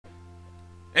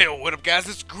Hey, what up guys,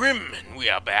 it's Grim, and we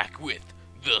are back with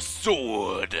the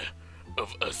Sword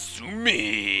of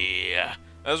Asumi.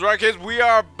 That's right kids, we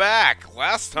are back.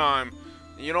 Last time,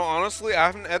 you know, honestly, I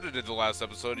haven't edited the last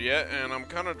episode yet, and I'm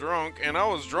kind of drunk, and I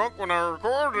was drunk when I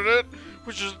recorded it,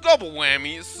 which is double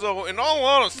whammy, so in all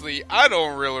honesty, I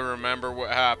don't really remember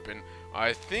what happened.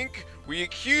 I think we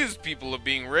accused people of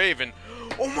being Raven.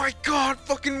 Oh my god,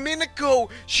 fucking Minako!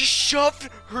 She shoved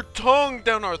her tongue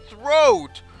down our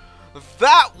throat!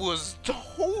 That was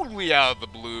totally out of the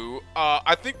blue.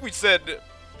 I think we said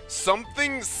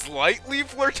something slightly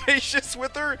flirtatious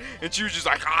with her, and she was just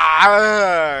like,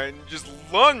 ah, and just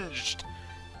lunged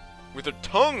with her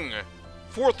tongue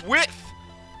forthwith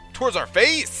towards our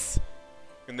face.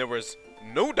 And there was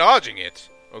no dodging it,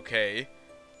 okay?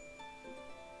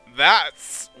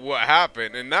 That's what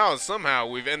happened, and now somehow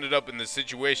we've ended up in this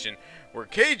situation where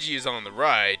Keiji is on the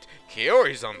right,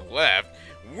 Kaori's on the left,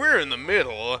 we're in the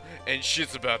middle, and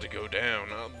shit's about to go down.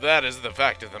 That is the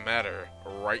fact of the matter,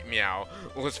 right, Meow?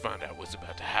 Let's find out what's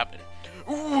about to happen.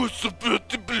 What's about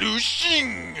the blue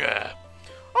shing?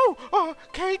 Oh,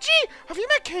 Keiji, have you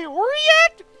met Kaori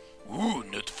yet? Ooh,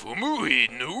 not formally,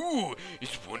 no.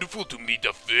 It's wonderful to meet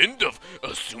a friend of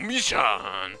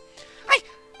Asumi-san.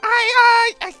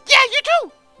 Yeah, you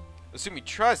too! Asumi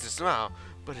tries to smile,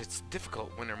 but it's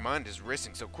difficult when her mind is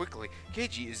racing so quickly.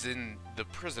 Keiji is in the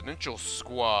presidential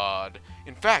squad.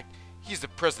 In fact, he's the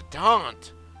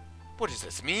president. What does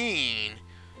this mean?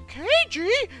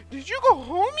 Keiji, did you go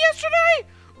home yesterday?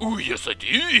 Oh, yes I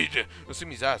did.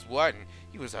 Asumi's eyes widen.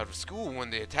 He was out of school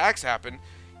when the attacks happened.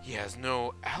 He has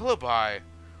no alibi.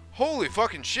 Holy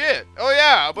fucking shit. Oh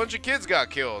yeah, a bunch of kids got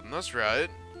killed. That's right.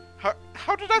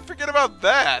 How did I forget about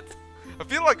that? I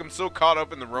feel like I'm so caught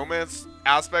up in the romance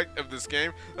aspect of this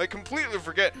game that I completely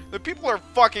forget that people are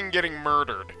fucking getting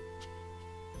murdered.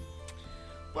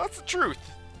 Well, that's the truth.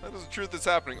 That is the truth that's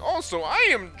happening. Also, I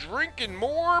am drinking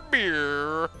more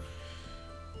beer.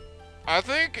 I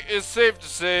think it's safe to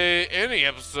say any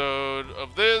episode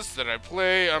of this that I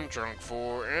play, I'm drunk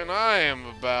for, and I am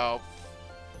about...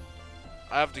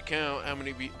 I have to count how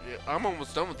many I'm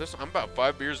almost done with this. I'm about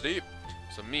 5 beers deep.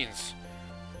 So it means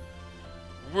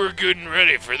we're good and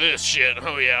ready for this shit.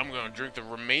 Oh yeah, I'm gonna drink the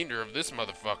remainder of this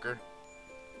motherfucker.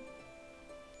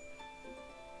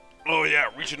 Oh yeah,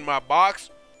 reach into my box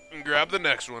and grab the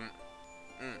next one.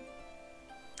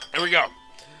 There we go.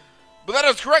 But that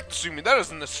is correct, Asumi. That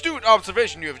is an astute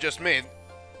observation you have just made.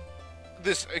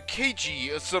 This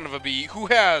Keiji, a son of a bee, who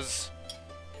has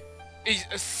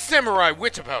a samurai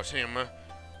wit about him,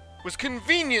 was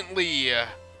conveniently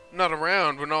not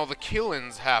around when all the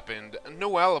killings happened.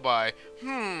 No alibi.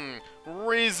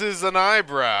 Raises an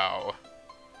eyebrow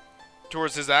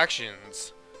towards his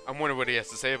actions. I wonder what he has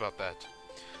to say about that.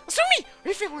 Asumi, are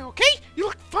you feeling okay? You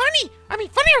look funny. I mean,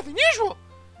 funnier than usual.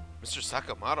 Mr.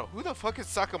 Sakamoto? Who the fuck is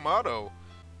Sakamoto?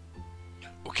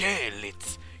 Okay,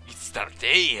 let's get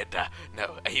started.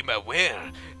 Now, I am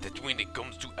aware that when it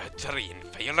comes to archery and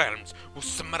firearms,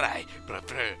 most samurai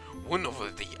prefer one over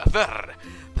the other.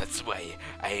 That's why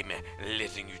I'm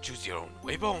letting you choose your own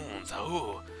weapons.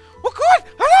 Oh. Well, good.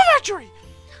 I love archery.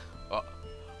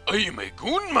 I am a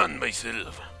gunman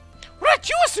myself. What about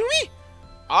you, Asumi?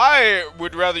 I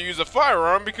would rather use a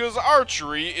firearm because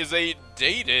archery is a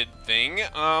dated thing.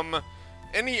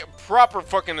 Any proper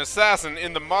fucking assassin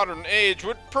in the modern age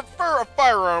would prefer a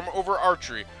firearm over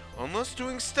archery. Unless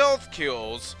doing stealth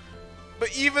kills.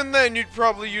 But even then, you'd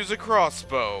probably use a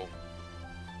crossbow.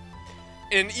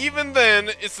 And even then,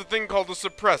 it's a thing called a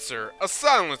suppressor. A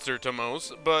silencer to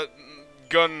most, but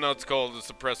gun nuts call it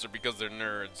a suppressor because they're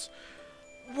nerds.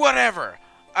 Whatever.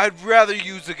 I'd rather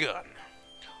use a gun.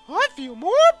 I feel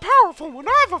more powerful when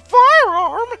I have a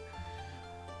firearm.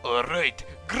 Alright,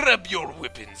 grab your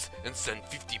weapons and stand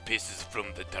 50 paces from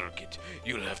the target.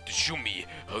 You'll have to show me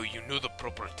how you know the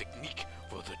proper technique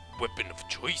for the weapon of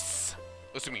choice.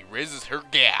 Asumi raises her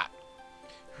gap.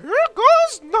 Here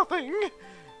goes nothing.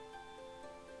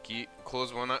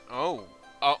 Close one eye.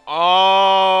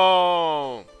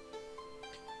 Oh.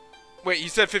 Wait, you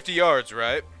said 50 yards,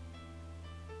 right?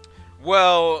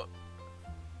 Well,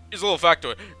 here's a little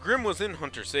factoid. Grim was in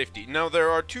hunter safety. Now, there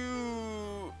are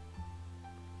two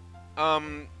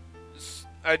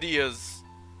ideas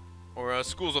or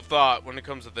schools of thought when it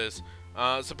comes to this.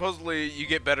 Supposedly, you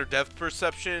get better depth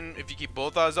perception if you keep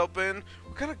both eyes open.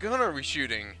 What kind of gun are we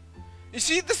shooting? You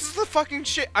see, this is the fucking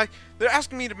shit. They're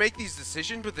asking me to make these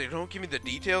decisions, but they don't give me the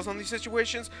details on these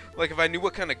situations. Like if I knew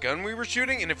what kind of gun we were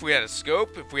shooting, and if we had a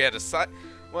scope, if we had a sight.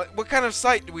 What kind of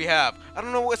sight do we have? I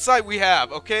don't know what sight we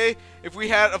have, okay? If we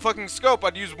had a fucking scope,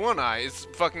 I'd use one eye. It's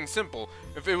fucking simple.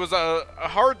 If it was a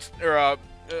hard, or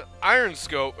iron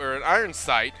scope or an iron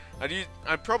sight,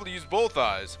 I'd probably use both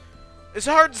eyes. It's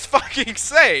hard to fucking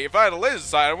say. If I had a laser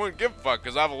sight, I wouldn't give a fuck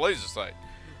because I have a laser sight.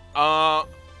 I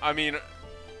mean,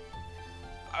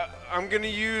 I'm gonna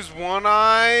use one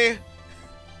eye.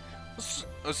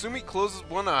 Asumi closes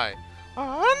one eye.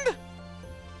 And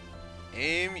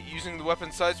aim using the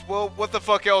weapon sights. Well, what the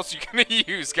fuck else are you gonna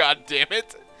use? God damn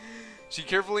it! She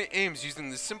carefully aims using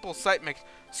the simple sight mech.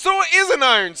 So it is an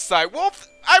iron sight. Well, if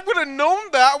I would have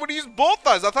known that, I would have used both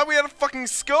eyes. I thought we had a fucking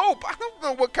scope. I don't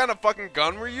know what kind of fucking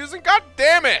gun we're using. God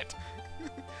damn it!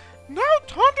 Now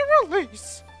time to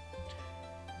release.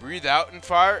 Breathe out and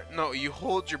fire. No, you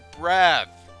hold your breath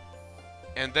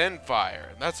and then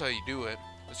fire. That's how you do it.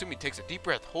 Asumi takes a deep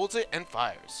breath, holds it, and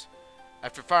fires.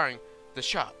 After firing, the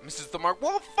shot misses the mark.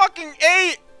 Well, fucking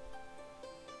A!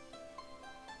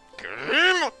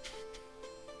 I'm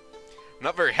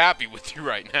not very happy with you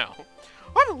right now.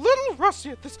 I'm a little rusty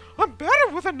at this. I'm better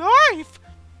with a knife.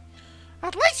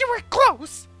 At least you were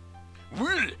close.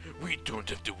 Well, we don't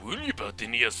have to worry about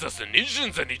any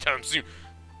assassinations anytime soon.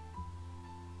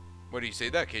 What do you say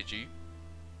that, KG?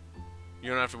 You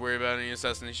don't have to worry about any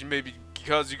assassination, maybe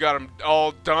because you got them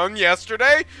all done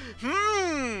yesterday?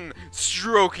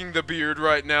 Stroking the beard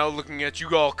right now, looking at you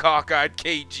all cockeyed,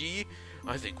 KG.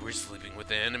 I think we're sleeping with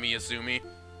the enemy, Asumi.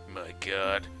 My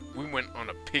god, we went on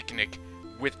a picnic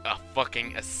with a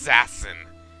fucking assassin.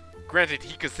 Granted,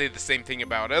 he could say the same thing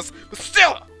about us, but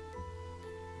still!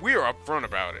 We are upfront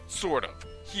about it, sort of.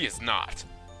 He is not.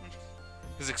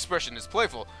 His expression is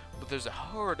playful, but there's a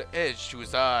hard edge to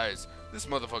his eyes. This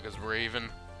motherfucker's raving.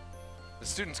 The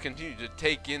students continue to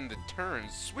take in the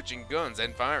turns, switching guns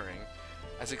and firing.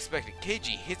 As expected, KG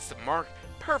hits the mark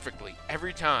perfectly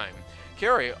every time.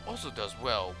 Carrie also does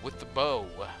well with the bow.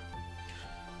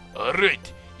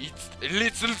 Alright, it's a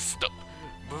little stop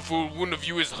before one of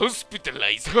you is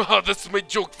hospitalized. Haha, that's my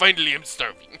joke. Finally, I'm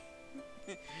starving.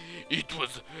 It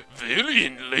was very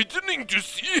enlightening to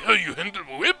see how you handle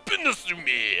a weapon,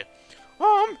 Asumi.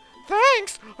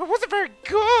 Thanks. I wasn't very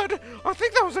good. I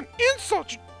think that was an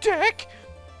insult, you dick.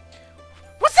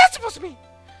 What's that supposed to mean?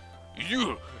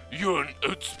 You're an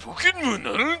outspoken one,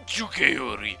 aren't you,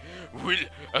 Kaori? Well,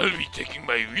 I'll be taking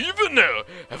my leave now.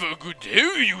 Have a good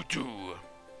day, you two.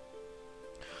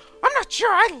 I'm not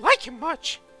sure I like him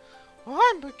much.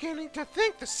 I'm beginning to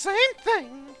think the same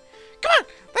thing. Come on,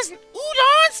 there's an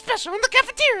udon special in the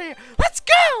cafeteria. Let's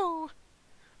go!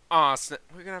 Aw,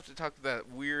 we're gonna have to talk to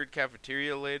that weird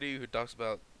cafeteria lady who talks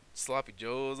about sloppy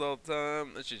joes all the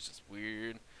time. That shit's just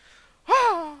weird.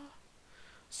 Ah,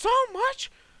 so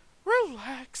much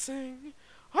relaxing.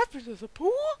 I've been to the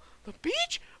pool, the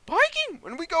beach, biking.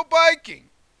 When we go biking?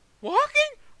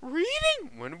 Walking,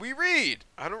 reading. When we read?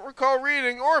 I don't recall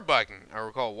reading or biking. I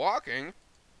recall walking.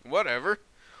 Whatever.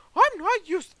 I'm not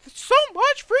used to so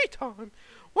much free time.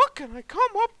 What can I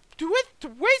come up with to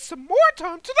waste some more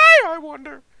time today, I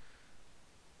wonder?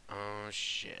 Oh,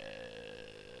 shit.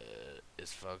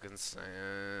 It's fucking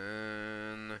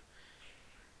Sen.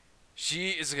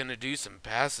 She is gonna do some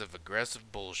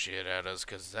passive-aggressive bullshit at us,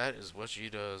 because that is what she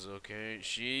does, okay?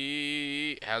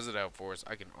 She has it out for us.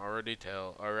 I can already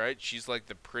tell, alright? She's like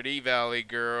the pretty valley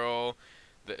girl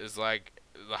that is like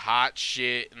the hot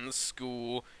shit in the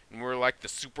school, and we're like the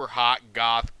super hot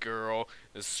goth girl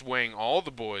that's swaying all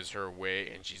the boys her way,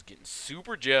 and she's getting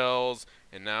super jealous,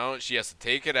 and now she has to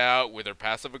take it out with her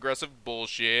passive-aggressive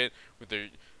bullshit, with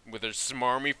her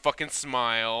smarmy fucking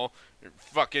smile, her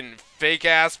fucking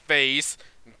fake-ass face.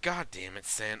 God damn it,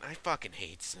 Sen. I fucking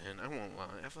hate Sen. I won't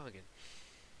lie. I fucking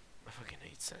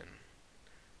hate Sen.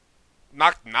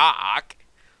 Knock, knock.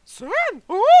 Sen!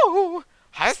 Oh!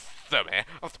 Hi, Asumi. I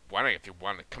was wondering if you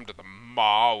wanted to come to the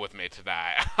mall with me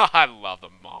tonight. I love the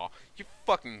mall. You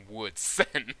fucking would,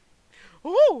 Sen.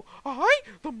 Oh,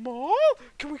 the mall?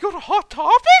 Can we go to Hot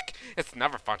Topic? It's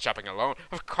never fun shopping alone.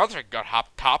 Of course we can go to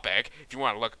Hot Topic if you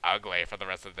want to look ugly for the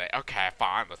rest of the day. Okay,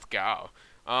 fine, let's go.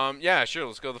 Yeah, sure,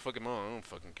 let's go to the fucking mall. I don't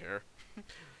fucking care.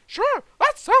 Sure,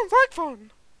 that sounds like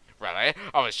fun. Really?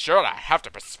 I was sure I'd have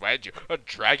to persuade you or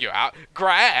drag you out.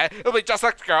 Great! It'll be just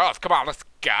like the girls. Come on, let's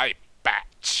go, you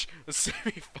batch.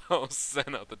 Asumi follows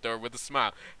Sen out the door with a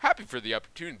smile. Happy for the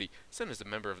opportunity, Sen is a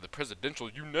member of the presidential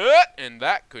unit, and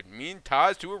that could mean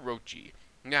ties to Orochi.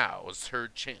 Now is her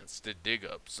chance to dig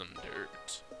up some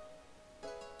dirt.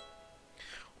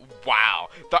 Wow,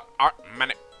 there aren't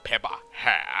many people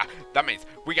here. That means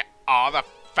we get all the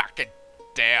fucking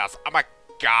deals. Oh my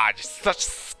god, you're such a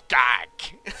skag.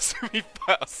 Asumi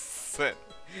follows Sen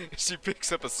She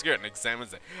picks up a skirt and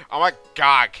examines it. Oh my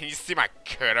god, can you see my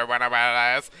cooter when I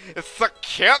wear this? It's so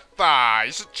cute though.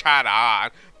 You should try it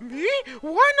on. Me?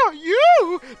 Why not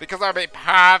you? Because I'll be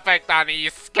perfect on you,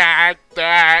 skank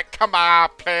dick. Come on,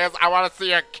 please. I want to see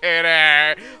your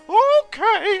cooter.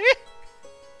 Okay.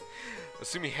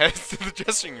 Asumi heads to the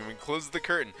dressing room and closes the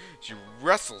curtain. She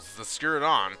wrestles the skirt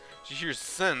on. She hears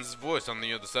Sen's voice on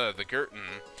the other side of the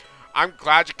curtain. I'm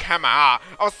glad you came out.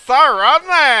 I was so running.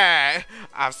 I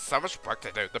have so much work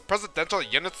to do. The presidential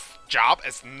unit's job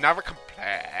is never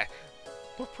complete.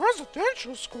 The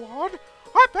presidential squad?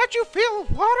 I bet you feel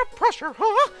a lot of pressure,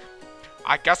 huh?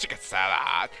 I guess you could say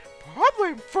that.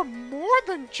 Probably from more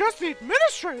than just the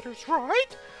administrators,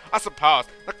 right? I suppose.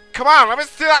 Now, come on, let me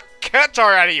see that catch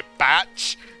already, you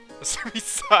bitch. Asumi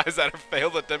sighs at her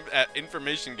failed attempt at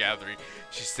information gathering.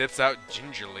 She steps out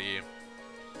gingerly.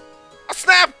 A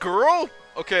snap, girl!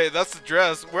 Okay, that's the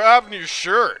dress. What happened to your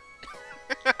shirt?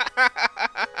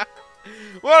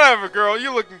 Whatever, girl.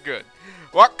 You looking good.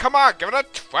 Well, come on, give it a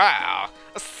twirl.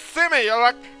 Asumi, you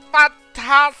look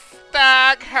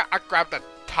fantastic. Here, I grabbed the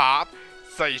top,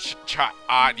 so you should try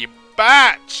on, you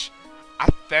bitch. I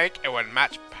think it would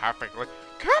match perfectly.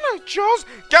 Can I just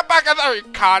get back in there, you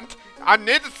cunt? I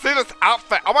need to see this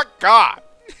outfit. Oh my god.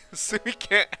 Asumi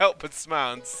can't help but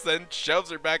smile and Sen shoves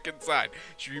her back inside.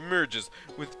 She emerges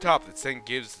with a top that Sen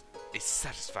gives a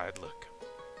satisfied look.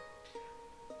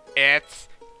 It's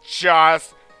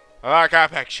just like I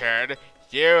pictured.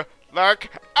 You look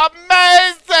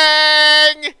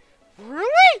amazing!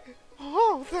 Really?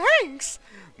 Oh, thanks.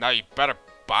 Now you better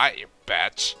buy it, you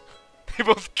bitch. They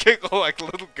both giggle like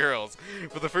little girls.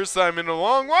 For the first time in a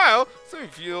long while, Asumi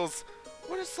feels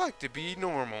what it's like to be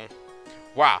normal.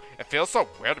 Wow, it feels so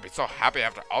weird to be so happy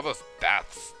after all those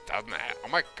deaths, doesn't it? Oh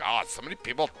my god, so many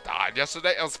people died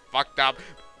yesterday. It was fucked up.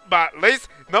 But at least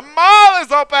the mall is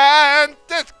open!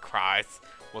 Jesus Christ.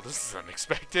 Well, this is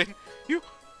unexpected. You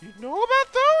know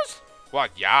about those? Well,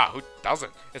 yeah, who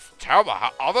doesn't? It's terrible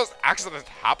how all those accidents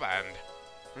happened.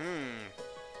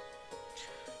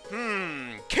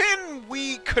 Can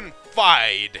we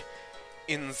confide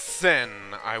in Sen,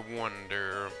 I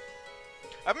wonder?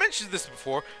 I've mentioned this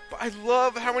before, but I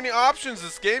love how many options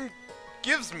this game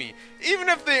gives me. Even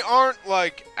if they aren't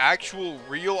like actual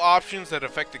real options that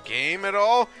affect the game at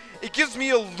all, it gives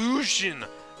me illusion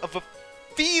of a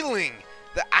feeling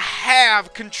that I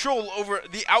have control over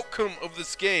the outcome of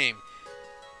this game.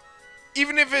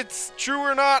 Even if it's true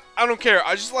or not, I don't care.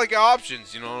 I just like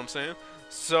options, you know what I'm saying?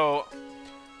 So,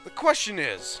 the question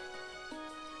is,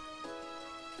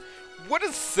 what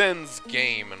is Sen's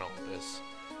game in all this?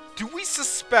 Do we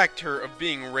suspect her of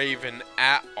being Raven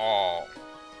at all?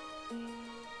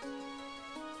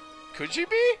 Could she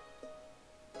be?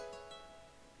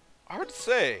 Hard to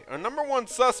say. Our number one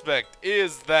suspect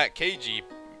is that KG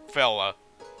fella.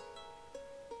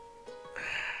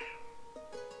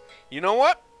 You know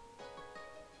what?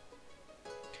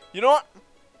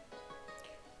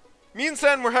 Me and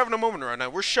Sen, we're having a moment right now.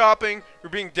 We're shopping. We're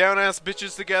being down-ass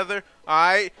bitches together.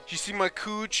 Alright? She see my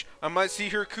cooch. I might see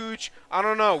her cooch. I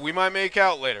don't know. We might make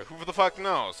out later. Who the fuck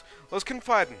knows? Let's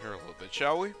confide in her a little bit,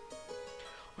 shall we?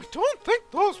 I don't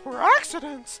think those were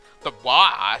accidents. The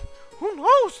what? Who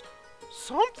knows?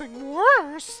 Something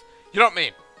worse. You don't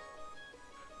mean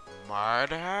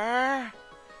murder?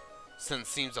 Sen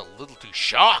seems a little too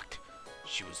shocked.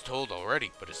 She was told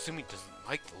already, but Asumi doesn't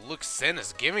like the look Sen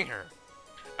is giving her.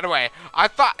 Anyway, I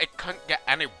thought it couldn't get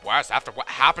any worse after what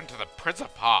happened to the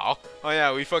principal. Oh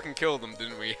yeah, we fucking killed him,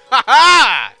 didn't we? Ha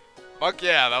ha! Fuck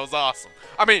yeah, that was awesome.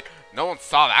 I mean, no one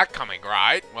saw that coming,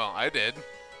 right? Well, I did.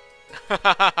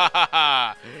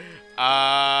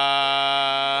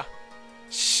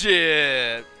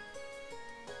 Shit.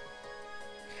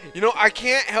 You know, I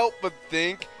can't help but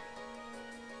think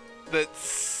that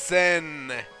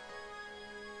Sen,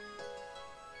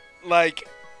 like,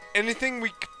 anything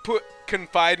we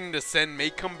confide into Sen may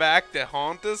come back to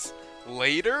haunt us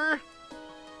later.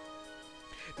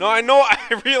 No, I know,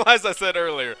 I realized I said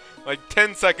earlier, like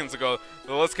 10 seconds ago,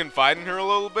 that let's confide in her a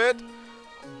little bit,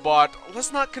 but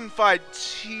let's not confide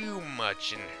too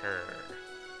much in her.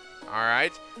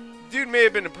 Alright? Dude may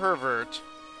have been a pervert,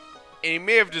 and he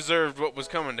may have deserved what was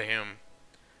coming to him.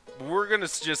 But we're gonna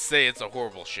just say it's a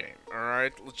horrible shame,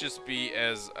 alright? Let's just be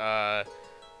as,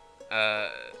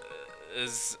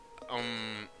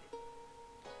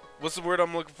 what's the word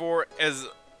I'm looking for? As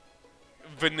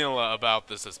vanilla about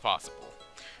this as possible.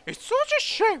 It's such a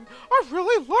shame. I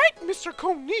really like Mr.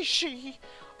 Konishi.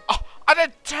 Oh, I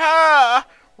didn't tell.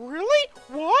 Really?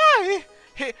 Why?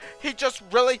 He just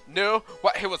really knew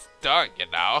what he was doing, you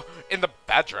know, in the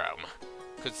bedroom.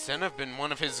 Could Sen have been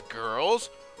one of his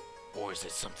girls? Or is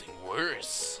it something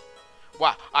worse?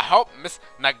 Well, I hope Miss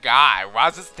Nagai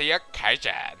rises to the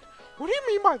occasion. What do you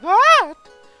mean by that?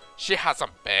 She has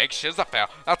some big shoes to fill,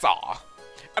 that's all.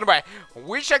 Anyway,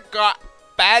 we should go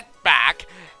bed back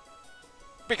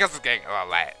because it's getting a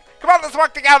little late. Come on, let's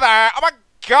work together! Oh my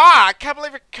god, I can't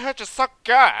believe your coach is so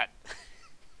good!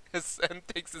 Sen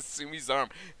takes Asumi's arm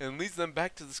and leads them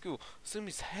back to the school.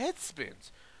 Asumi's head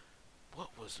spins.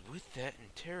 What was with that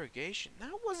interrogation?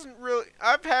 That wasn't really...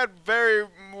 I've had very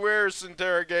worse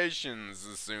interrogations,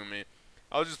 Asumi.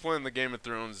 I was just playing the Game of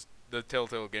Thrones, the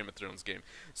Telltale Game of Thrones game.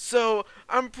 So,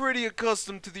 I'm pretty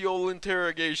accustomed to the old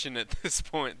interrogation at this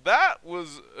point. That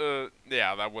was,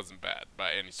 yeah, that wasn't bad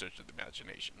by any stretch of the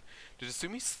imagination. Did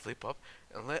Asumi slip up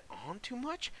and let on too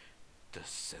much? Does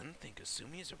Sen think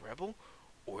Asumi is a rebel?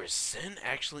 Or is Sen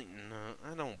actually... No,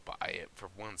 I don't buy it for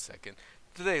 1 second.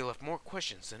 Today left more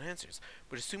questions than answers,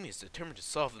 but Asumi is determined to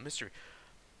solve the mystery.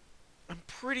 I'm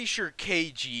pretty sure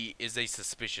KG is a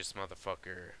suspicious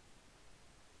motherfucker.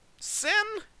 Sen?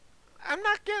 I'm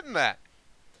not getting that.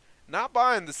 Not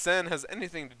buying the Sen has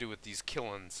anything to do with these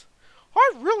killings.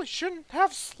 I really shouldn't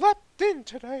have slept in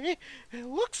today. It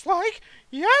looks like,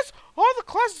 yes, all the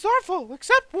classes are full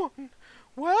except one.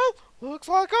 Well, looks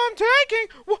like I'm taking...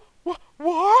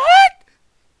 What?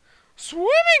 Swimming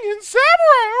in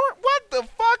samurai? What the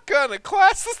fuck kind of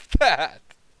class is that?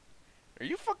 Are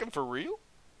you fucking for real?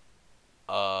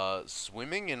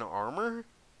 Swimming in armor?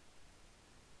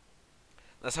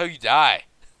 That's how you die.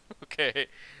 Okay.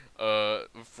 For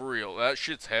real. That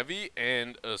shit's heavy,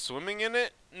 and swimming in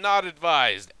it, not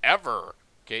advised, ever.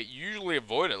 Okay, you usually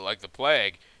avoid it like the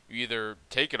plague. You either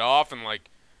take it off and, like,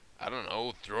 I don't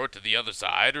know, throw it to the other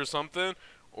side or something,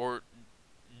 or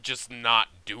just not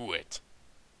do it.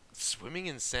 Swimming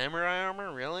in samurai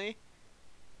armor, really?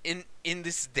 In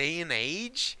this day and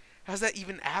age? How's that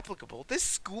even applicable? This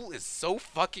school is so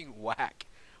fucking whack.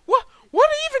 What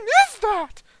even is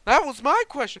that? That was my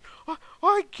question.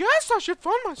 I guess I should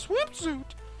find my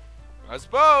swimsuit. I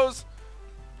suppose.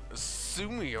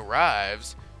 Asumi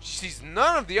arrives. She sees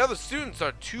none of the other students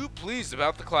are too pleased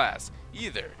about the class,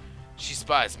 either. She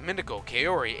spies Minako,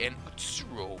 Kaori, and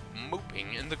Utsuro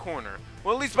moping in the corner.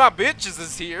 Well, at least my bitches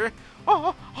is here.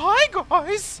 Hi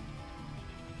guys!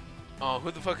 Oh, who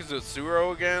the fuck is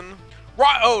Utsuro again?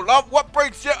 Right, love, what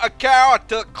brings you a cow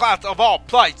to class of all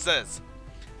places?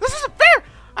 This isn't fair!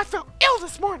 I felt ill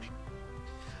this morning.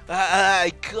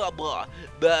 Hey, come on.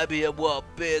 Maybe it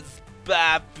won't be as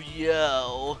bad for you.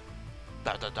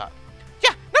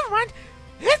 Yeah, never mind.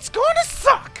 It's gonna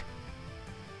suck!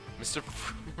 Mr.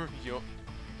 Furio.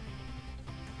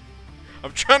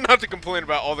 I'm trying not to complain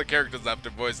about all the characters I have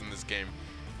to voice in this game,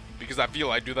 because I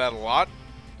feel I do that a lot.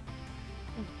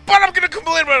 But I'm gonna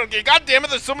complain about it again. God damn it,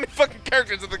 there's so many fucking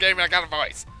characters in the game and I gotta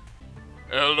voice.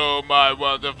 Hello, my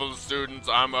wonderful students.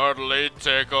 I'm utterly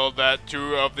tickled that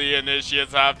 2 of the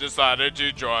initiates have decided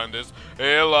to join this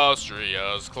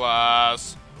illustrious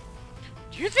class.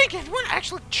 Do you think anyone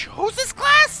actually chose this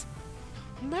class?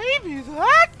 Maybe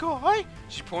that guy.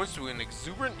 She points to an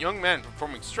exuberant young man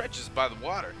performing stretches by the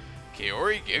water.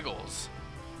 Kaori giggles.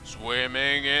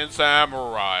 Swimming in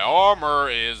samurai armor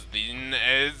is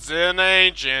an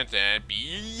ancient and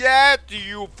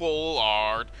beautiful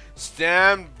art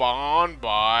stemmed on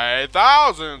by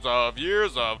thousands of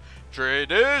years of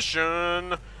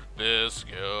tradition. This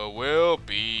skill will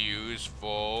be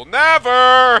useful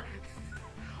never.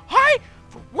 I,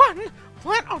 for one,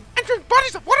 plan on entering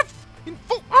bodies of water in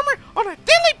full armor on a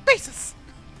daily basis.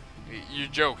 You're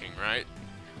joking, right?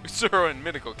 Usuro and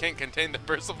Minako can't contain their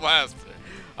burst of laughter.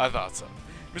 I thought so.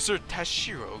 Mr.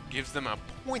 Tashiro gives them a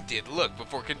pointed look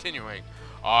before continuing.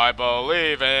 I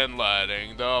believe in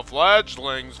letting the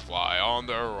fledglings fly on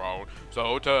their own,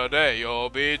 so today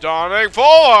you'll be donning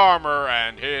full armor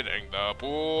and hitting the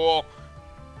pool.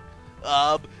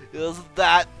 Isn't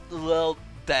that a little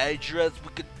dangerous? We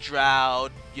could drown,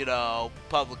 you know,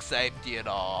 public safety and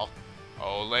all.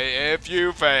 Only if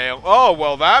you fail. Oh,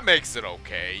 well, that makes it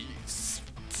okay. You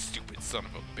stupid son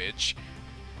of a bitch.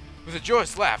 With a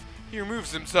joyous laugh, he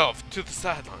removes himself to the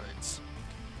sidelines.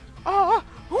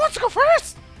 Who wants to go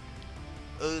first?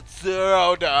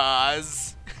 Utsuro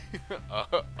does.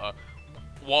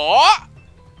 What?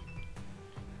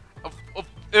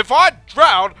 If I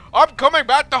drown, I'm coming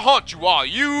back to haunt you all,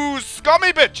 you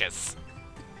scummy bitches.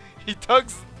 He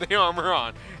tugs the armor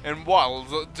on and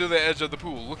waddles to the edge of the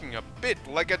pool, looking a bit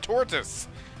like a tortoise.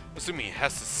 Asumi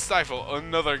has to stifle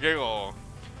another giggle.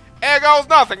 Here goes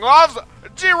nothing, loves.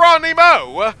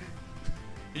 Geronimo!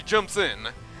 He jumps in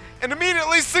and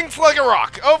immediately sinks like a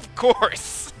rock, of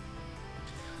course.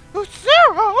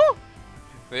 Utsuro!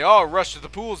 They all rush to the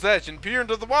pool's edge and peer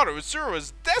into the water. Asura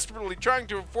is desperately trying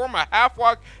to perform a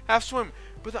half-walk, half-swim,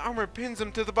 but the armor pins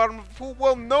him to the bottom of the pool.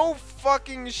 Well, no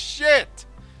fucking shit.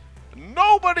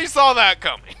 Nobody saw that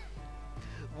coming.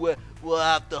 We'll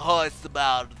have to hoist him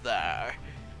out of there.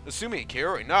 Asumi and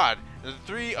Kaori nod, and the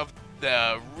three of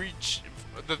them reach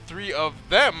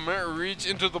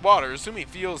into the water. Asumi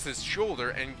feels his shoulder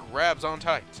and grabs on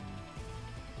tight.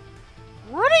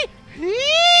 Ready?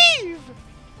 Heave!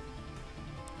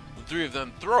 The three of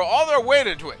them throw all their weight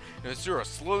into it, and Asura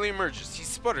slowly emerges. He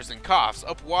sputters and coughs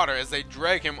up water as they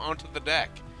drag him onto the deck.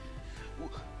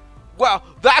 Well,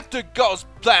 that the ghost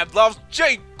plan loves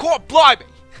Jane Core Blimey!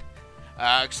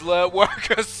 Excellent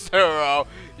work, Asura.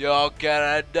 You'll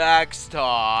get it next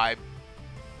time.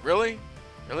 Really?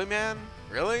 Really, man?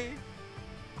 Really?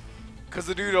 Because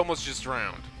the dude almost just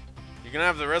drowned. You gonna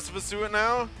have the rest of us do it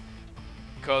now?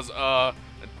 Because,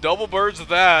 double birds of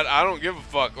that, I don't give a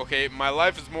fuck. Okay, my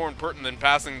life is more important than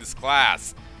passing this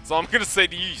class. So I'm gonna say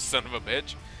to you, son of a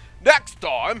bitch. Next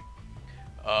time!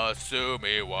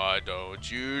 Asumi, why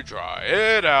don't you try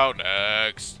it out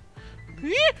next?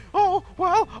 Me? Oh,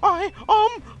 well, I'm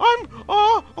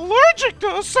allergic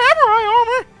to samurai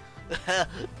armor.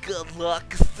 Good luck,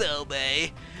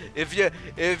 Asumi. If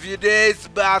your day's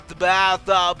about the mouth,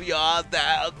 I'll be on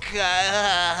that, okay?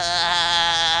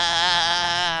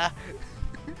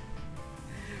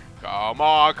 Come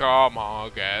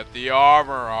on, get the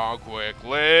armor on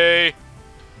quickly.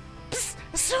 Psst,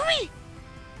 Asumi!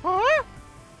 Huh?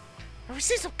 I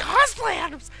received some cosplay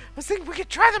items. I was thinking we could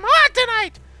try them on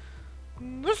tonight.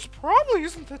 This probably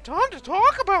isn't the time to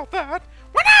talk about that.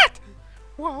 Why not?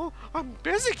 Well, I'm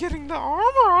busy getting the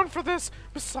armor on for this.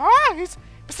 Besides,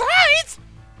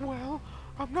 well,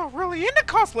 I'm not really into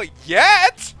cosplay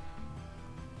Yet?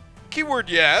 Keyword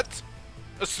yet.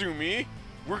 Asumi.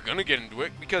 We're gonna get into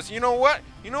it because you know what?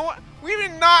 We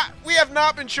have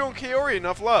not been showing Kaori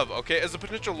enough love, okay? As a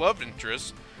potential love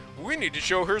interest, we need to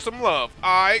show her some love.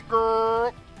 Aight,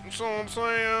 girl. That's all I'm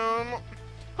saying.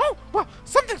 Oh, well,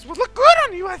 some things would look good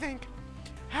on you, I think.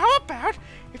 How about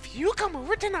if you come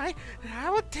over tonight and I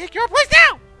will take your place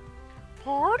now?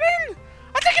 Pardon?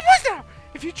 I'll take your place now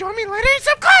if you join me later in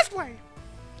some cosplay.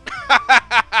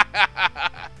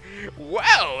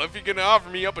 Well, if you're gonna offer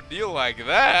me up a deal like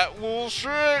that, well,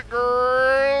 shit,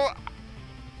 girl.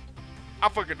 I'll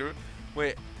fucking do it.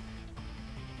 Wait.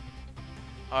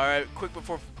 Alright, quick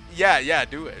before... Yeah,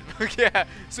 do it. Yeah,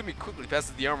 Asumi quickly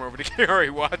passes the armor over to Kaori,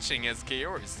 watching as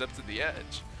Kaori steps to the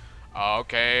edge.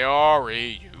 Okay,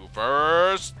 Kaori, you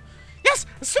first. Yes,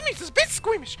 Asumi's a bit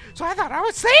squeamish, so I thought I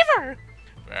would save her.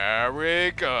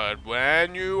 Very good.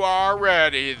 When you are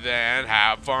ready, then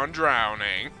have fun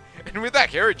drowning. And with that,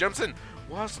 Kaori jumps in.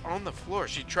 Whilst on the floor,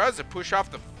 she tries to push off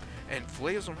and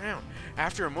flails around.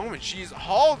 After a moment, she's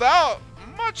hauled out,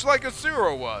 much like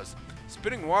Asura was.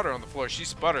 Spitting water on the floor, she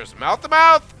sputters, mouth to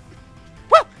mouth.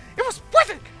 Well, it was worth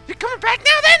it. You coming back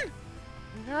now, then?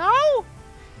 No?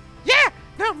 Yeah,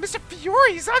 no, Mr.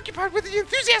 Fiore is occupied with the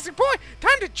enthusiastic boy.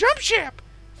 Time to jump ship.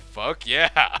 Fuck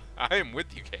yeah. I am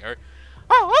with you, Kaori.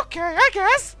 Oh, okay, I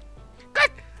guess.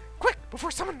 Good. Quick,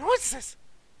 before someone notices.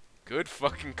 Good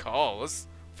fucking call. Let's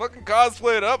fucking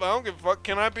cosplay it up. I don't give a fuck.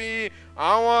 I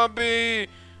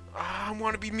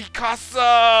want to be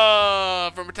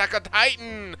Mikasa from Attack on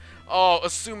Titan. Oh,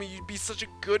 Asumi, you'd be such a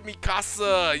good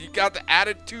Mikasa. You got the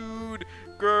attitude,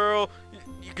 girl.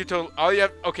 You could tell all you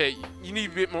have. Okay, you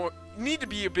need a bit more. You need to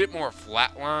be a bit more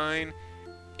flatline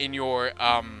in your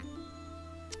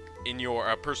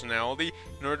personality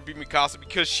in order to be Mikasa,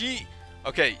 because she.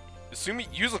 Okay, Asumi,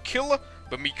 you's a killer,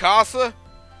 but Mikasa,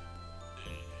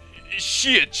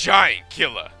 she a giant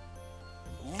killer.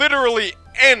 Literally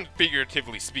and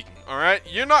figuratively speaking, alright?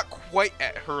 You're not quite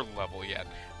at her level yet.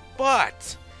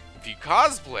 But if you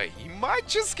cosplay, you might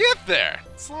just get there.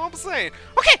 That's all I'm saying.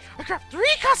 Okay, I grabbed 3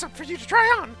 costumes for you to try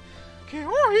on.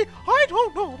 Kaori, I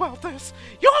don't know about this.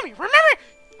 Yomi, remember?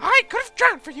 I could have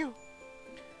drowned for you.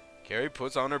 Kaori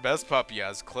puts on her best puppy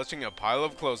eyes, clutching a pile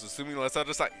of clothes. Asumi lets out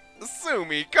a sigh.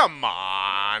 Asumi, come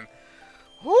on.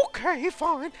 Okay,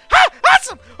 fine. Ha!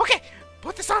 Awesome! Okay,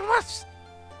 put this on once.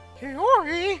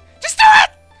 Kaori, just do it!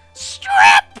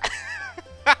 Strip!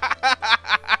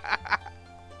 I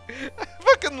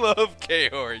fucking love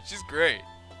Kaori. She's great.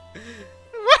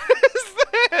 What is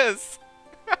this?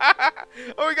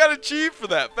 Oh, we got a chief for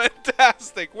that.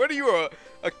 Fantastic. What are you,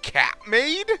 a cat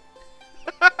maid?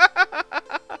 I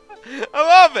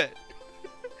love it.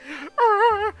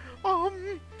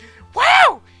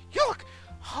 Wow! You look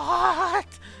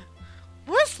hot.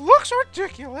 This looks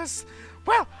ridiculous.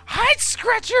 Well, I'd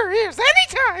scratch your ears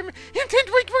anytime.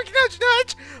 Intent, wink, wink, nudge,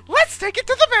 nudge. Let's take it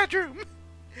to the bedroom.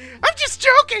 I'm just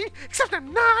joking! Except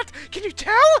I'm not! Can you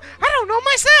tell? I don't know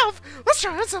myself! Let's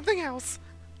try on something else.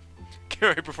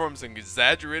 Kaori performs an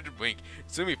exaggerated wink.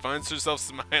 Asumi finds herself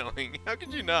smiling. How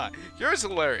could you not? Kaori's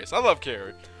hilarious. I love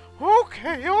Kaori.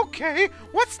 Okay, okay.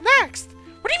 What's next?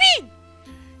 What do you mean?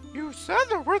 You said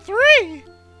there were 3.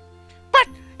 But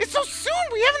it's so soon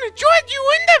we haven't enjoyed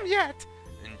you in them yet.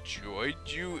 Enjoyed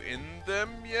you in them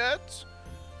yet?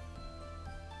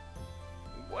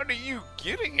 What are you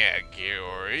getting at,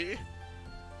 Kaori?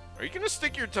 Are you gonna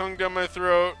stick your tongue down my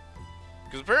throat?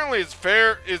 Because apparently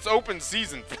it's open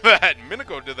season for that.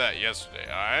 Minako did that yesterday,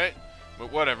 alright?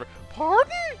 But whatever.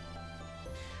 Pardon?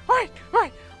 Alright,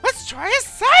 let's try a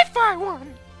sci-fi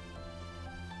one.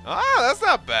 Ah, that's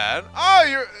not bad.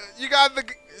 Oh, you got the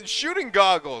shooting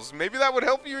goggles. Maybe that would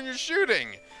help you in your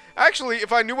shooting. Actually,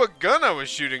 if I knew what gun I was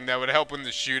shooting, that would help in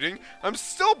the shooting. I'm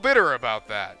still bitter about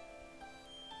that.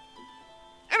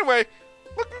 Anyway,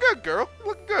 looking good, girl.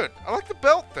 Looking good. I like the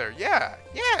belt there. Yeah,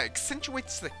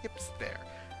 accentuates the hips there.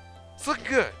 It's looking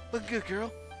good. Looking good,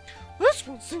 girl. This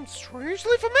one seems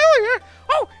strangely familiar.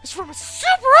 Oh, it's from a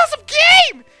super awesome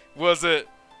game! Was it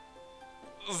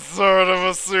sort of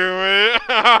Asumi?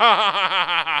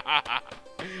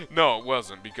 No, it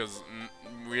wasn't, because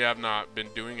we have not been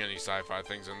doing any sci-fi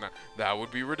things, and that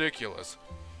would be ridiculous.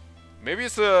 Maybe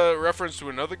it's a reference to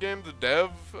another game the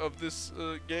dev of this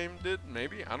game did?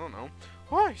 Maybe? I don't know.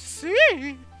 I see.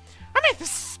 I made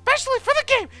this especially for the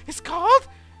game. It's called...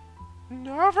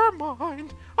 Never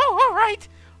mind. Oh, alright.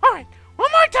 Alright.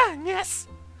 One more time, yes.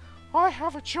 I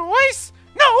have a choice.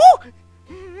 No!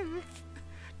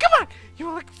 Come on.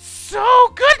 You look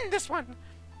so good in this one.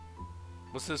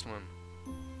 What's this one?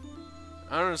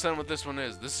 I don't understand what this one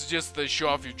is. This is just the show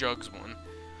off your jugs one.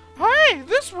 Hey,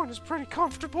 this one is pretty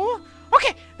comfortable.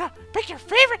 Okay, now pick your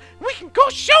favorite and we can go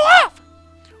show off.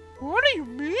 What do you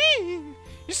mean?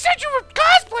 You said you would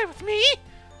cosplay with me,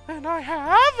 and I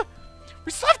have.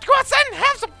 We still have to go outside and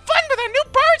have some fun with our new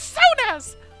bar and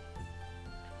sodas.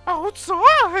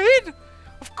 Outside?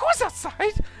 Of course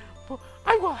outside. But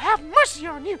I will have mercy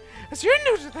on you, as you're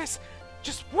new to this.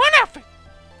 Just one outfit.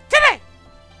 Today.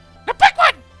 Now pick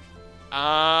one.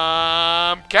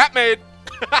 Cat maid.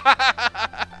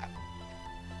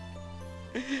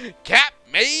 Cat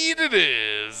maid it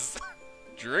is.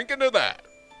 Drink into that.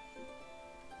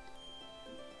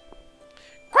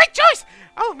 Great choice.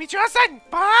 I'll meet you outside in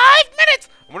 5 minutes.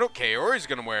 I wonder what Kaori's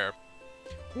gonna wear.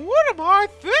 What am I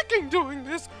thinking doing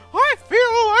this? I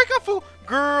feel like a fool.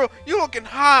 Girl, you looking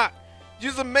hot.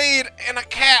 You're a maid and a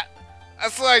cat.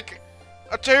 That's like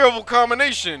a terrible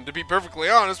combination, to be perfectly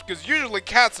honest, because usually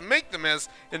cats make the mess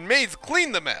and maids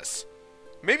clean the mess.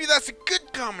 Maybe that's a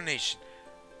good combination.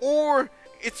 Or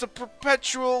it's a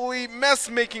perpetually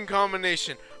mess-making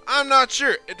combination. I'm not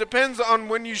sure. It depends on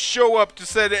when you show up to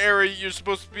said area you're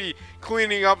supposed to be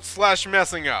cleaning up /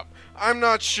 messing up. I'm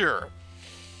not sure.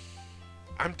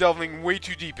 I'm delving way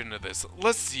too deep into this.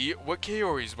 Let's see what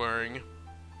Kaori's wearing.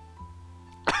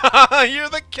 You're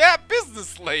the cat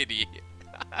business lady.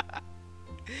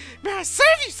 May I serve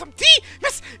you some tea,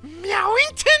 Miss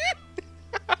Meowington?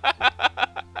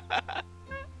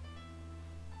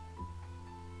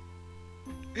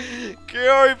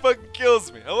 Kaori fucking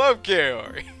kills me. I love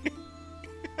Kaori.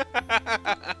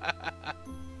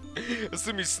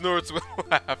 Asumi snorts with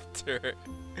laughter.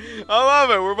 I love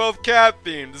it. We're both cat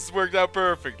themed. This worked out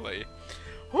perfectly.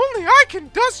 Only I can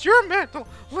dust your mantle,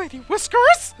 Lady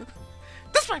Whiskers.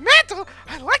 Dust my mantle.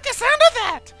 I like the sound of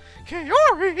that.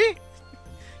 Kaori.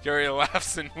 Kaori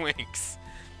laughs and winks.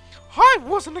 I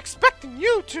wasn't expecting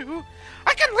you to.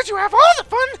 I can let you have all the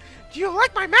fun. Do you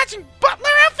like my matching butler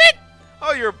outfit?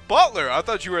 Oh, you're a butler. I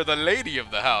thought you were the lady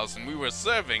of the house and we were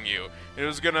serving you. It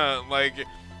was gonna, like,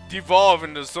 devolve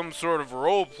into some sort of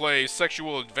roleplay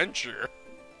sexual adventure.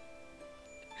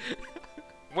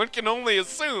 One can only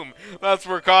assume that's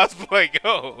where cosplay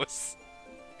goes.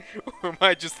 Or am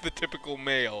I just the typical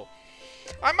male?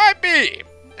 I might be.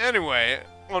 Anyway,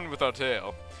 on with our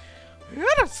tale.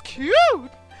 That is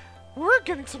cute. We're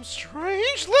getting some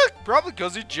strange look. Probably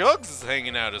because your jugs is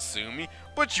hanging out, Asumi.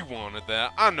 But you wanted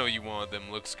that. I know you wanted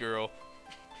them looks, girl.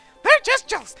 They're just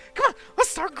jealous. Come on, let's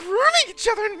start grooming each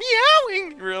other and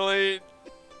meowing. Really?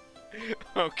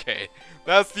 Okay,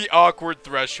 that's the awkward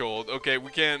threshold. Okay,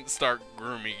 we can't start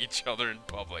grooming each other in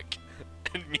public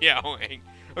and meowing.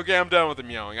 Okay, I'm done with the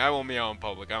meowing. I will meow in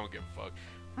public. I don't give a fuck.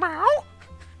 Meow.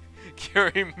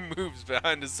 Kaori moves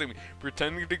behind Asumi,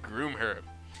 pretending to groom her.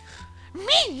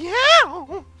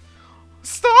 Meow.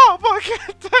 Stop! I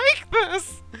can't take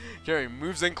this. Kaori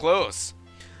moves in close.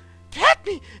 Pet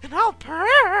me and I'll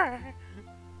purr.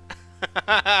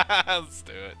 Let's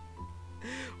do it.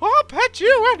 I'll pet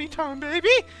you anytime, baby.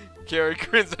 Carrie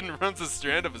grins and runs a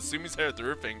strand of Asumi's hair through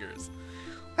her fingers.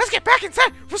 Let's get back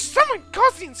inside before someone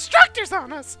calls the instructors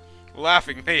on us.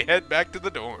 Laughing, they head back to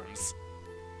the dorms.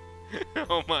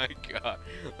 Oh my god,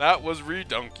 that was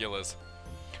redunculous.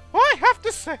 I have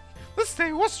to say, this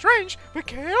day was strange, but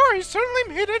Kaori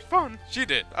certainly made it fun. She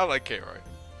did. I like Kaori.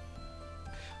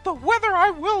 The whether I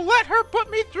will let her put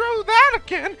me through that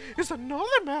again is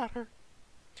another matter.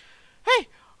 Hey,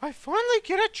 I finally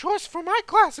get a choice for my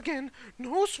class again.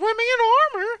 No swimming in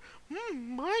armor.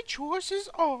 My choices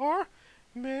are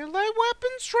melee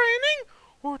weapons training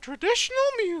or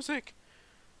traditional music.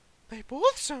 They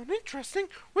both sound interesting.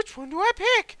 Which one do I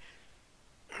pick?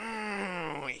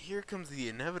 Here comes the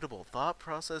inevitable thought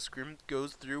process Grim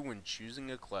goes through when choosing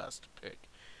a class to pick.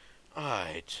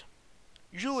 Alright.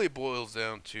 Usually it boils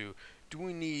down to, do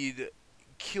we need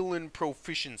killing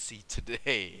proficiency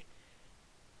today?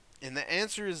 And the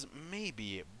answer is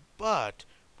maybe, but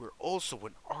we're also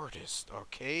an artist,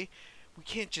 okay? We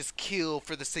can't just kill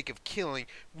for the sake of killing.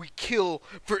 We kill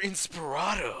for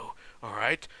inspirato,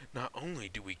 alright? Not only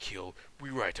do we kill, we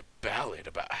write a ballad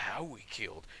about how we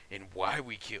killed and why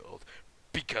we killed.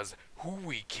 Because who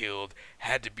we killed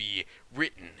had to be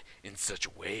written in such a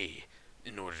way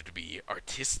in order to be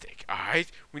artistic,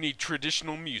 alright? We need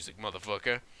traditional music,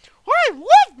 motherfucker. I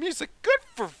love music! Good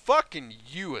for fucking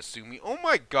you, Asumi. Oh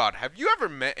my god, have you ever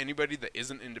met anybody that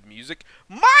isn't into music?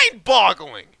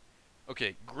 Mind-boggling!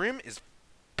 Okay, Grim is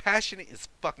passionate as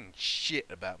fucking shit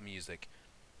about music.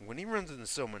 When he runs into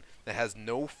someone that has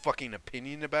no fucking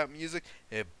opinion about music,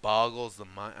 it boggles the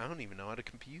mind. I don't even know how to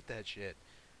compute that shit.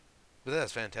 But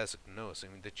that's fantastic to know,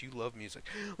 Asumi, that you love music.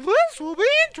 This will be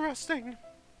interesting.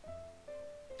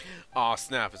 Aw,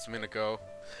 snap, it's Minako.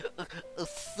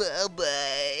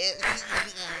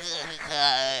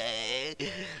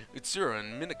 Utsura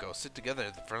and Minako sit together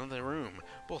at the front of the room,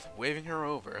 both waving her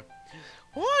over.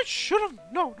 I should have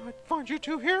known I'd find you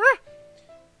two here.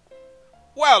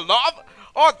 Well, love,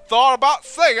 I thought about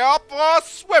singing up for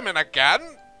swimming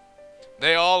again.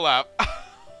 They all laugh.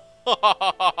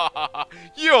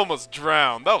 You almost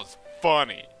drowned. That was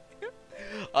funny.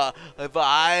 If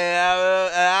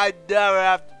I never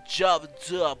have to jump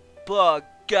into a book,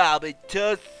 I'll be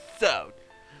too soon.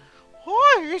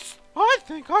 I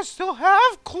think I still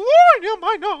have chlorine in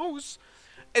my nose.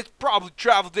 It's probably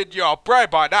traveled into your brain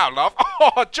by now, love.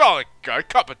 Oh, jolly good.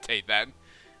 Cup of tea, then.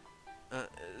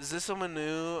 Is this someone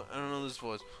new? I don't know this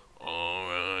voice.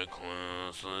 Alright,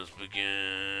 class, let's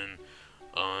begin.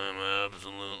 I'm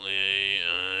absolutely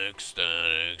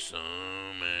ecstatic. So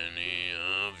many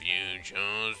of you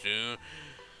chose to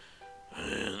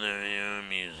enter your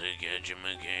music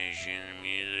education.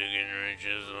 Music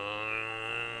enriches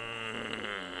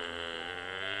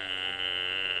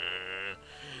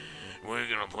We're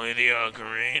gonna play the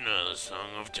ocarina, the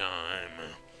song of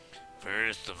time.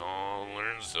 First of all,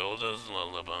 learn Zelda's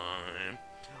lullaby.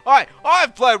 Alright,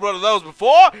 I've played one of those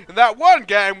before, in that one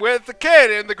game with the kid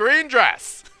in the green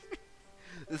dress.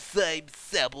 The same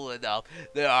simple enough.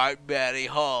 There aren't many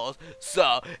holes,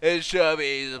 so it should be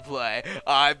easy to play.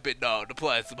 I've been known to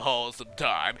play some holes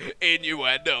sometime.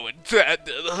 Innuendo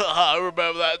intended.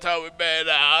 Remember that time we made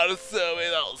out?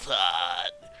 Assuming that was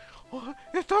hot. Well,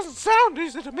 it doesn't sound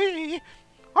easy to me.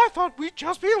 I thought we'd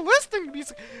just be listening to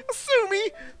music.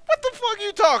 Asumi, what the fuck are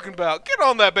you talking about? Get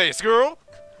on that bass, girl.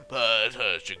 But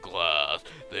hush your class.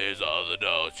 These are the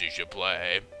notes you should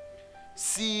play.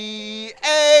 C-A-D-F-E-F.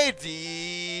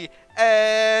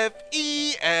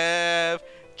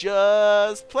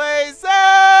 Just play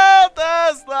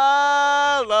Zelda's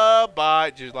lullaby.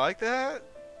 Did you like that?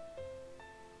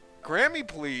 Grammy,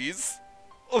 please.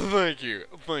 Oh, thank you.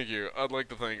 Thank you. I'd like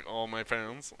to thank all my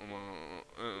fans,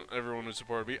 everyone who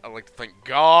supported me. I'd like to thank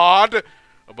God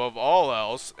above all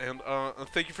else, and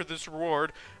thank you for this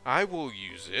reward. I will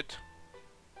use it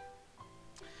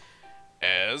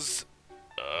as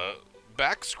a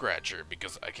back scratcher,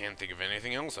 because I can't think of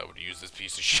anything else I would use this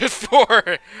piece of shit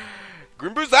for.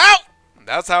 Grimboo's out!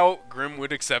 That's how Grim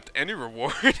would accept any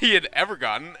reward he had ever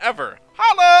gotten, ever.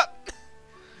 Holla!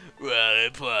 Ready,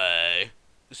 play.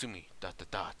 Asumi, ...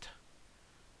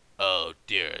 Oh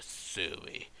dear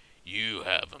Asumi, you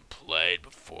haven't played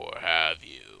before, have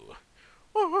you?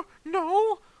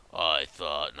 No. I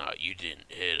thought not. You didn't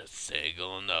hit a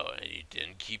single note, and you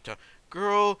didn't keep time.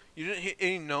 Girl, you didn't hit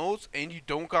any notes, and you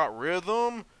don't got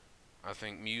rhythm? I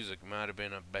think music might have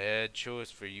been a bad choice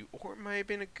for you, or it might have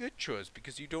been a good choice,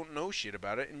 because you don't know shit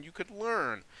about it, and you could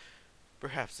learn.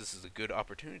 Perhaps this is a good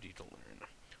opportunity to learn.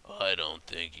 I don't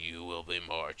think you will be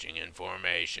marching in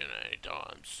formation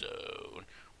anytime soon.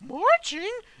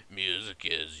 Marching? Music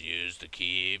is used to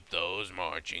keep those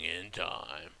marching in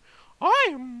time. I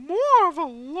am more of a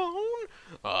lone.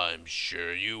 I'm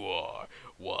sure you are.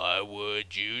 Why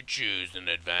would you choose an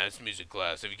advanced music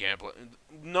class if you can't play?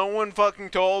 No one fucking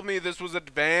told me this was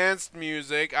advanced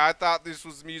music. I thought this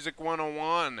was Music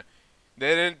 101.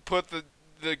 They didn't put the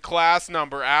class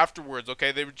number afterwards,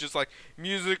 okay? They were just like,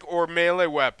 music or melee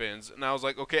weapons. And I was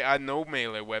like, okay, I know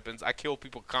melee weapons. I kill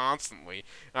people constantly.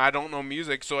 And I don't know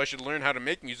music, so I should learn how to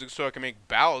make music so I can make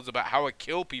ballads about how I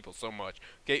kill people so much.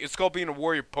 Okay, it's called being a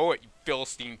warrior poet, you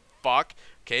Philistine fuck.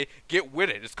 Okay, get with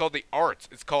it. It's called the arts.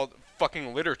 It's called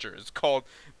fucking literature. It's called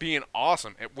being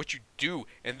awesome at what you do.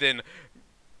 And then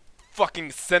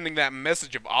fucking sending that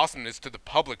message of awesomeness to the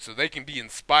public so they can be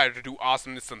inspired to do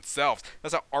awesomeness themselves.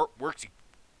 That's how art works, you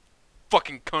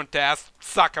fucking cunt-ass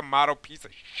Sakamoto piece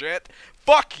of shit.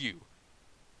 Fuck you.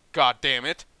 God damn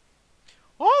it.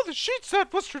 All the sheet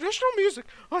said was traditional music.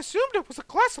 I assumed it was a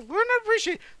class to learn and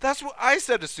appreciate. That's what I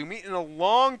said, Asumi, in a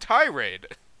long tirade.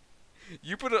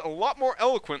 You put it a lot more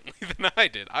eloquently than I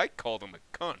did. I called him a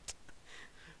cunt.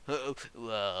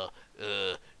 No.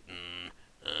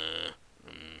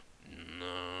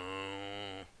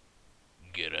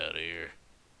 Get out of here.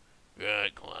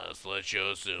 Right, class, let's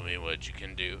show Asumi what you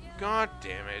can do. God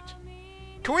damn it.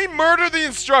 Can we murder the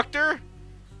instructor?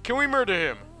 Can we murder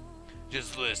him?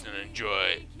 Just listen and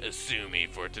enjoy Asumi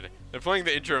for today. They're playing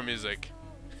the intro music.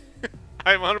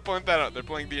 I want to point that out. They're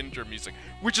playing the intro music,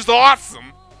 which is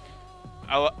awesome.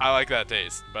 I like that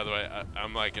taste, by the way.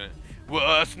 I'm liking it.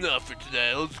 Well, that's enough for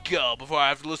today. Let's go before I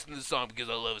have to listen to the song because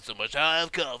I love it so much. I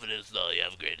have confidence, though. You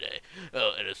have a great day.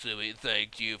 Oh, and Asumi,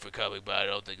 thank you for coming by. I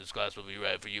don't think this class will be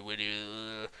right for you when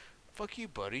you... Fuck you,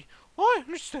 buddy. I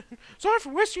understand. Sorry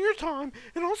for wasting your time,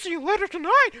 and I'll see you later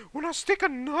tonight when I stick a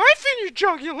knife in your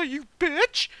jugular, you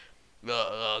bitch!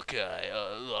 Okay,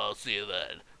 I'll see you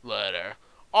then. Later.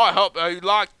 I hope you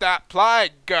like that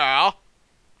play, girl.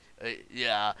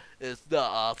 Yeah, it's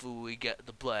not often we get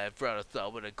to play in front of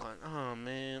someone and climb. Oh,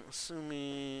 man,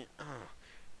 Asumi.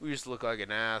 We just look like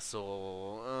an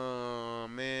asshole. Oh,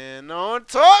 man, no one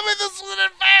told me this was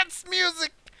advanced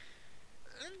music.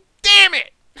 Damn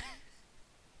it.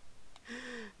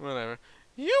 Whatever.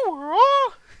 You were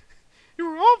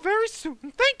all very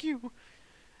soon. Thank you.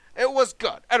 It was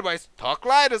good. Anyways, talk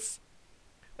latest.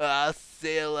 I'll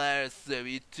see you later,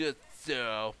 Asumi.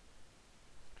 So.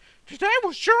 Today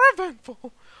was sure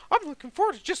eventful. I'm looking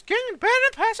forward to just getting to bed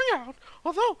and passing out.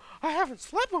 Although I haven't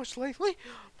slept much lately,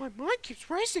 my mind keeps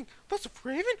racing. Thoughts of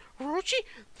Raven, Orochi,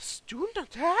 the student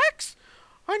attacks.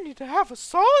 I need to have a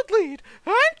solid lead,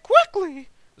 and quickly.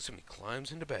 Asumi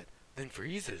climbs into bed, then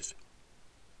freezes.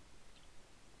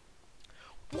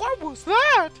 What was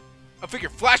that? A figure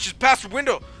flashes past the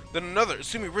window, then another.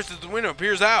 Asumi rushes to the window and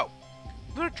peers out.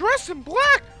 They're dressed in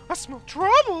black. I smell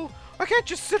trouble. I can't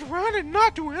just sit around and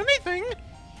not do anything.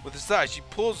 With a sigh, she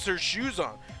pulls her shoes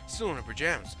on, still in her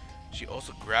pajamas. She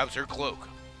also grabs her cloak.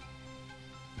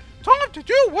 Time to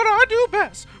do what I do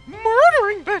best,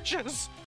 murdering bitches.